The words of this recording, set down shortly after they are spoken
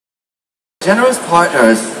Generous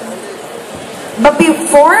partners. But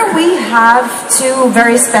before, we have two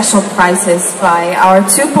very special prizes by our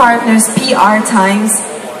two partners, PR Times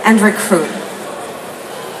and Recruit.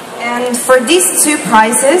 And for these two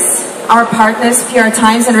prizes, our partners, PR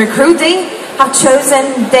Times and Recruit, they have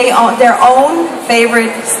chosen their own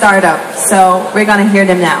favorite startup. So we're gonna hear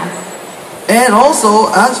them now. And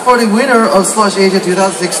also, as for the winner of SLUSH Asia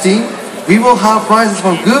 2016, we will have prizes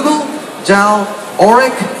from Google, JAL,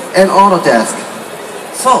 Oric, and Autodesk.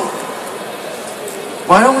 So,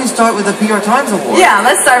 why don't we start with the PR Times Award? Yeah,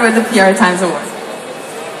 let's start with the PR Times Award.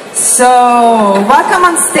 So, welcome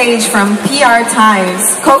on stage from PR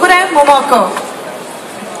Times, Kogure Momoko.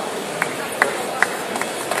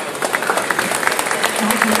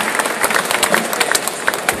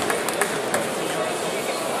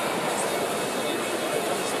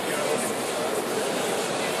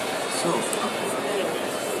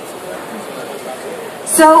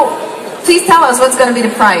 So, please tell us what's going to be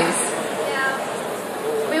the prize.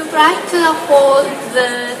 Yeah. We would like to hold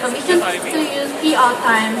the permission to use PR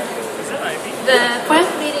Time, the press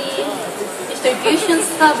release distribution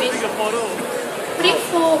service, free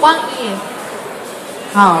for 1 year.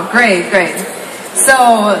 Oh, great, great.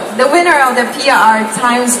 So, the winner of the PR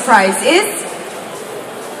Times prize is...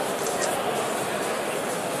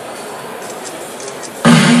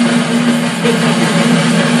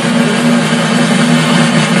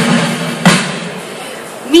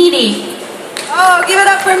 Mili. Oh, give it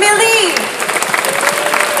up for Mili.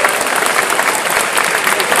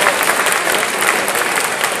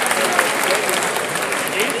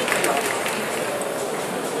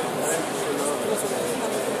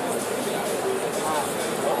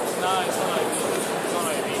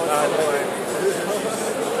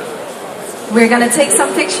 We're gonna take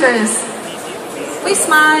some pictures. Please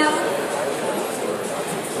smile.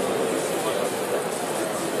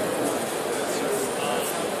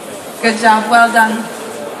 Good job, well done.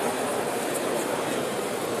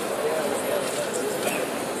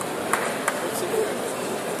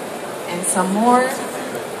 And some more.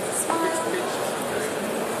 Smile.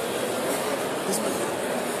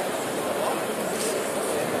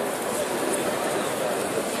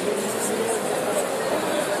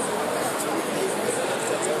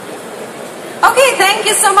 Okay, thank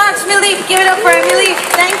you so much, Mili. Give it up for Mili.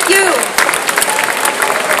 Thank you.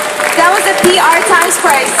 That was the PR Times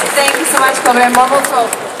prize. Thank you so much, Kogure Momoko.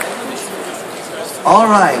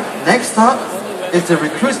 Alright, next up is the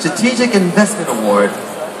Recruit Strategic Investment Award.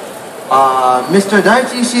 Mr.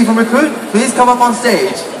 Daichi Ishii from Recruit, please come up on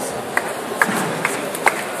stage.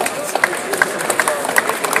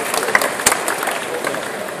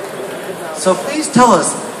 So please tell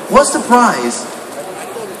us, what's the prize?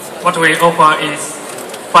 What we offer is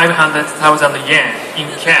 500,000 yen in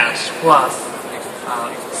cash plus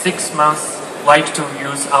 6 months right to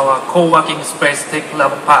use our co-working space Tech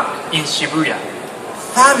Lab Park in Shibuya.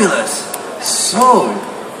 Fabulous! So,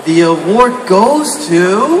 the award goes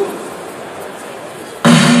to...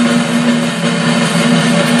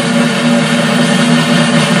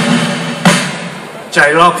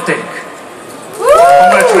 Gyroptic.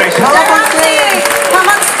 Congratulations! Gyroptic! Come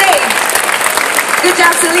on stage! Good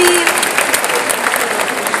job, Celine!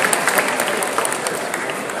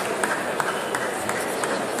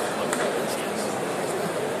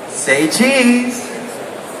 Say cheese!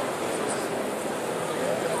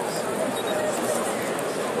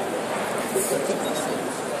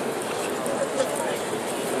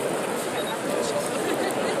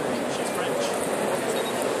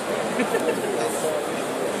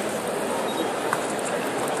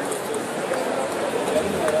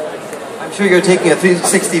 I'm sure you're taking a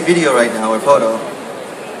 360 video right now, or photo.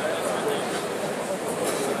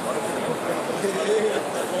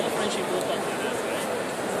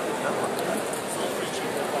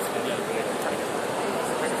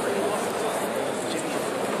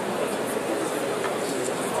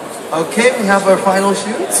 Okay, we have our final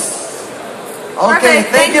shoots. Okay,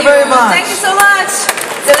 thank you very much. Thank you so much.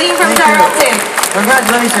 Celine from Gyroptic.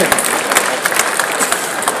 Congratulations.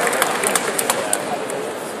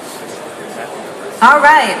 All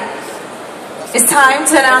right. It's time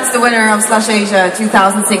to announce the winner of SLUSH Asia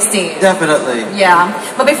 2016. Definitely. Yeah.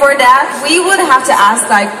 But before that, we would have to ask,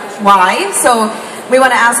 like, why? So we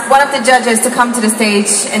want to ask one of the judges to come to the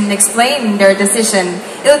stage and explain their decision.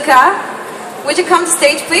 Ilka, would you come to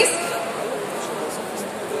stage, please?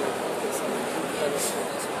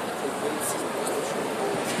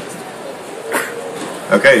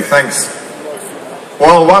 Okay, thanks.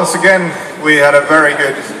 Well, once again, we had a very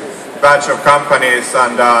good batch of companies,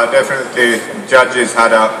 and definitely judges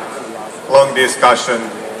had a long discussion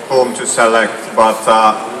whom to select, but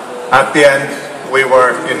At the end, we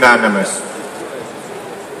were unanimous.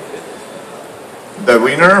 The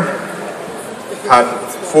winner had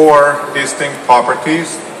 4 distinct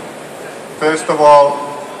properties. First of all,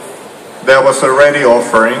 there was a ready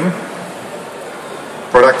offering.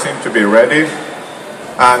 Product seemed to be ready,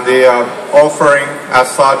 and the offering as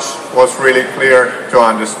such was really clear to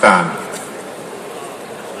understand.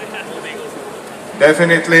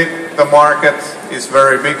 Definitely the market is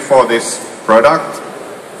very big for this product,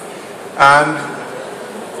 and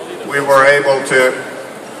we were able to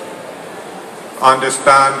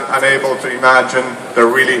understand and able to imagine the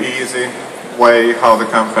really easy way how the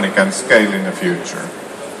company can scale in the future.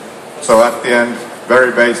 So at the end,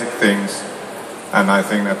 very basic things, and I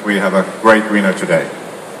think that we have a great winner today.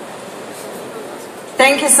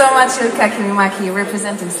 Thank you so much, Ilkka Kirimaki,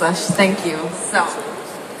 representing SLUSH. Thank you. So,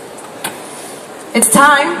 it's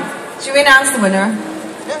time. Should we announce the winner?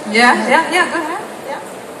 Yeah, go ahead.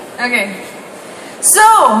 Yeah. Okay. So,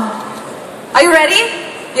 are you ready?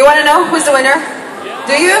 You want to know who's the winner?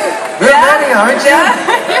 Do you? We're ready, aren't you?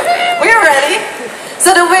 Yeah. We're ready.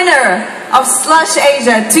 So the winner of SLUSH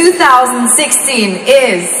Asia 2016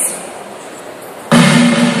 is...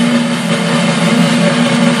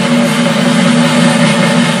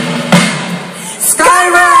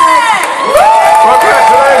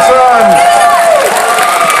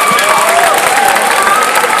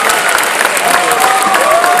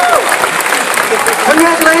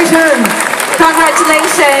 Congratulations!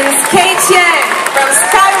 Congratulations, Kate Chen from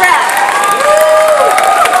Skyrack!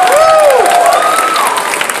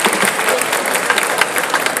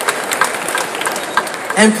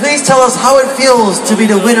 And please tell us how it feels to be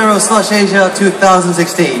the winner of SLUSH Asia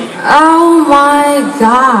 2016. Oh my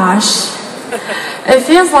gosh. It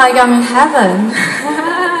feels like I'm in heaven.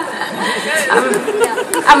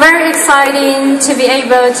 I'm very excited to be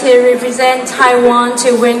able to represent Taiwan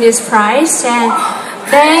to win this prize, and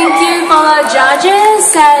thank you for the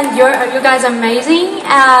judges, and you guys are amazing.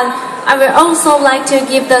 And I would also like to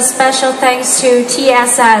give the special thanks to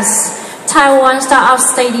TSS, Taiwan Startup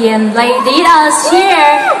Stadium. They lead us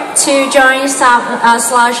here to join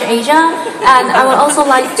SLUSH Asia, and I would also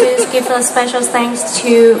like to give a special thanks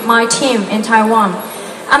to my team in Taiwan.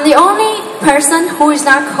 I'm the only person who is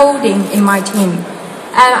not coding in my team,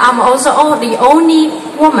 and I'm also the only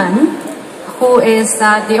woman who is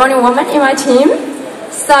the only woman in my team.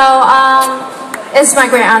 So it's my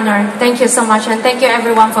great honor. Thank you so much, and thank you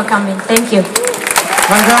everyone for coming. Thank you.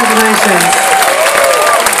 Congratulations.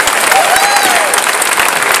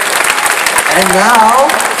 And now,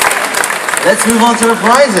 let's move on to the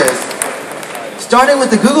prizes. Starting with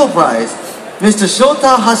the Google prize, Mr.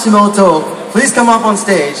 Shota Hashimoto, please come up on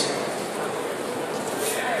stage.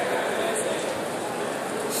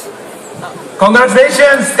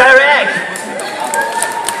 Congratulations, Skyrack!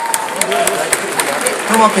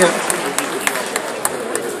 Come up here.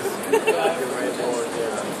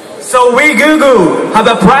 So we Google have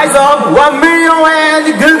a prize of 1 million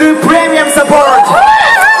and Google Premium support!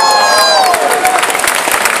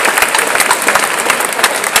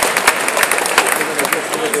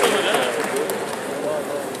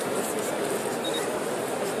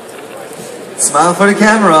 Smile for the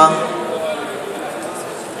camera.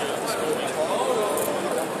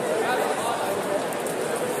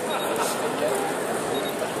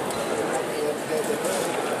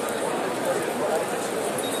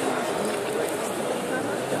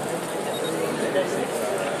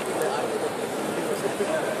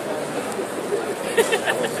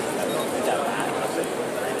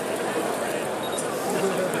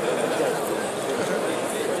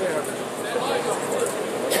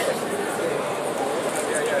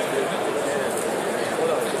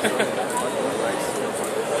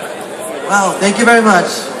 Wow, thank you very much.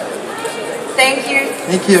 Thank you.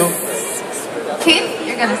 Thank you. Kate,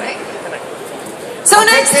 you're gonna say? So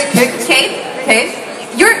next, Kate.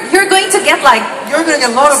 you're going to get like You're gonna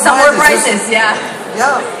get a lot of some more prizes, yeah.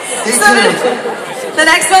 Yeah. Stay So tuned. the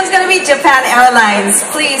next one's gonna be Japan Airlines.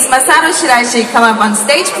 Please, Masaru Shiraishi, come up on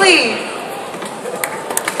stage, please.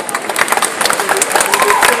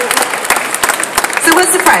 So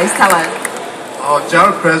what's the prize? Tell us.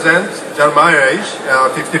 JAL present, JAL mileage,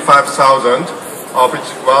 55,000, of which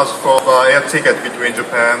was for air ticket between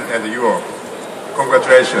Japan and Europe.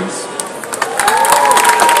 Congratulations.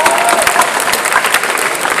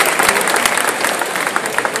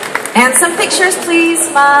 And some pictures, please.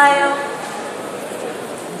 Smile.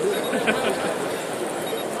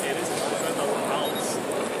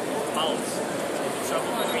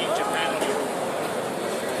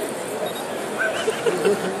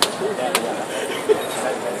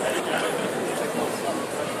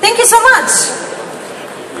 Thank you so much.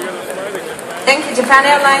 Thank you, Japan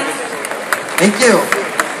Airlines. Thank you.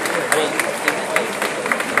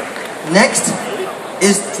 Next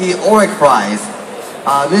is the Oric Prize.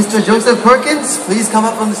 Mr. Joseph Perkins, please come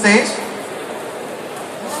up on the stage.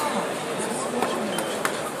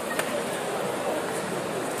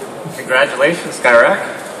 Congratulations, Skyrack.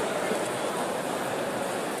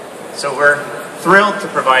 So we're thrilled to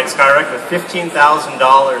provide Skyrack with $15,000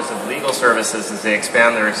 of legal services as they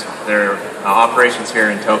expand their operations here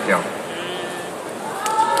in Tokyo.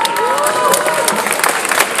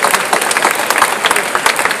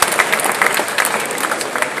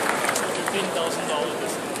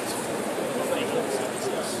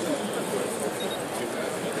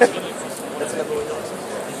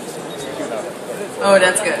 Oh,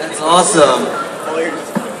 that's good. That's awesome.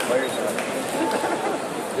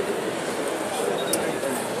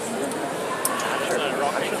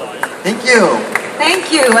 Thank you.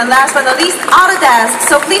 Thank you. And last but not least, Autodesk.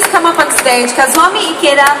 So please come up on stage. Kazuami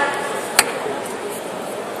Ikeda.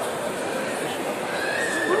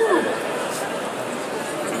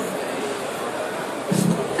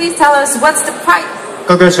 Please tell us what's the price.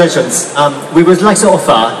 Congratulations. We would like to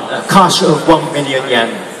offer a cash of 1 million yen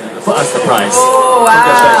for us the prize. Oh, wow.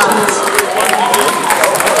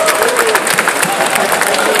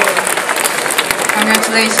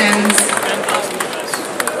 Congratulations. Congratulations.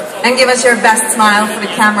 And give us your best smile for the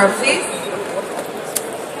camera, please.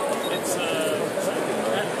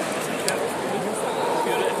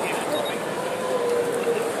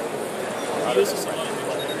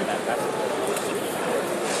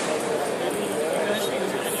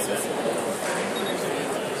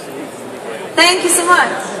 Thank you so much.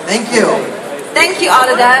 Thank you. Thank you,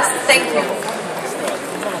 Autodesk. Thank you.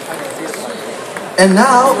 And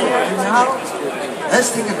now,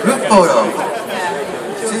 let's take a group photo.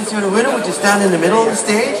 Since you're the winner, would you stand in the middle of the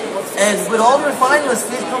stage? And with all your finalists,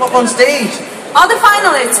 please come up on stage. All the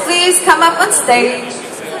finalists, please come up on stage.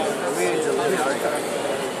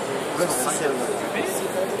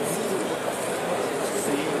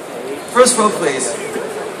 First row, please.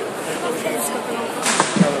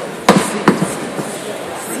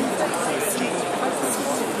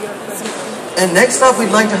 And next up,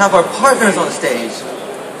 we'd like to have our partners on stage.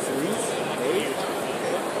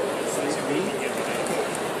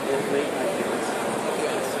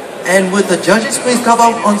 And would the judges please come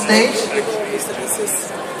up on stage?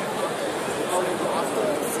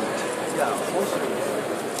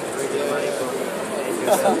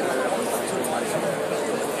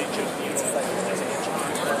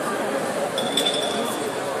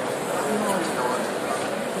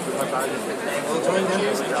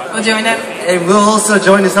 We'll join them. And we'll also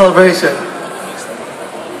join the celebration.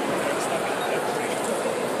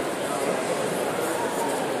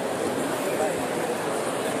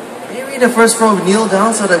 Maybe the first row kneel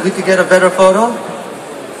down so that we could get a better photo.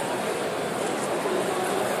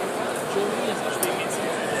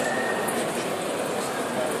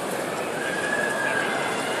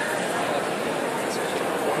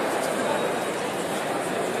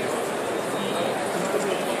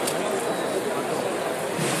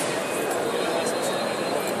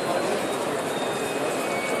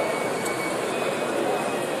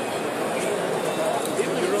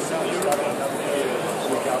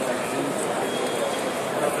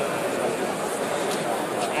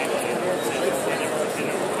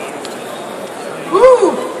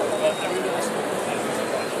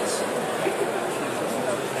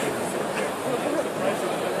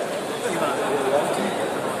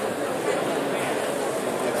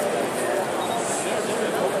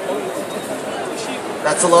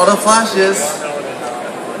 That's a lot of flashes.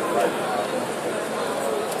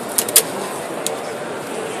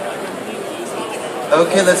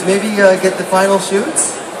 Okay, let's maybe get the final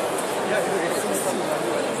shoots.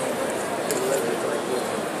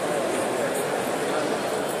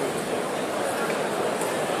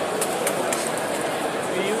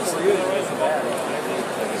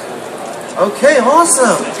 Okay,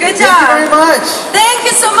 awesome. Good job. Thank you very much. Thank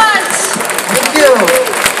you so much. Thank you.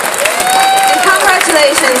 And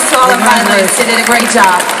congratulations to all the finalists. You did a great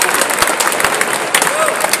job.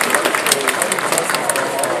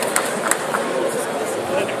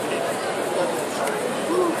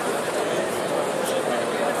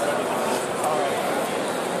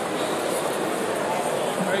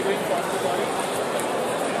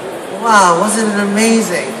 Wow, wasn't it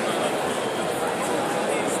amazing?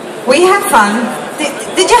 We had fun.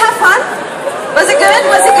 Did you have fun? Was it good?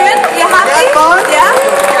 Was it good? You happy? Had fun? Yeah?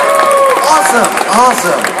 Awesome,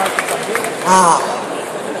 awesome. Wow.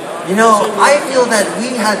 You know, I feel that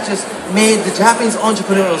we had just made the Japanese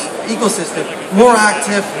entrepreneurial ecosystem more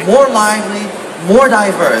active, more lively, more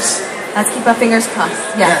diverse. Let's keep our fingers crossed.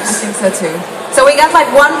 Yeah, Yes. I think so too. So we got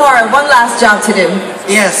like one last job to do.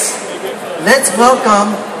 Yes. Let's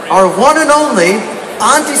welcome our one and only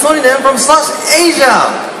Auntie Soninen from SLUSH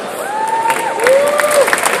Asia.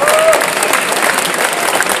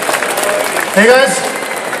 Hey guys,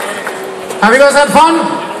 have you guys had fun?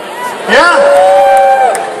 Yeah?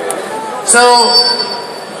 So,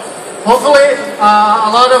 hopefully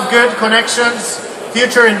a lot of good connections,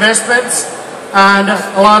 future investments, and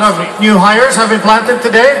a lot of new hires have been planted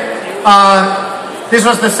today. This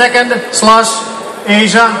was the second SLUSH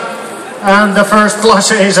Asia and the first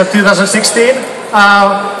SLUSH Asia 2016.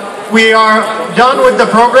 We are done with the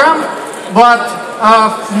program, but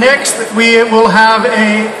next we will have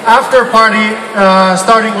a after party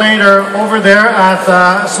starting later over there at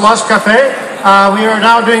SLUSH Cafe. We are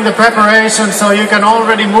now doing the preparation, so you can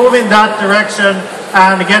already move in that direction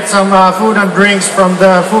and get some food and drinks from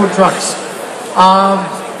the food trucks.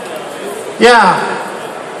 Yeah.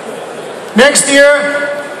 Next year,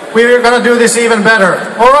 we're going to do this even better.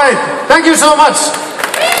 All right. Thank you so much.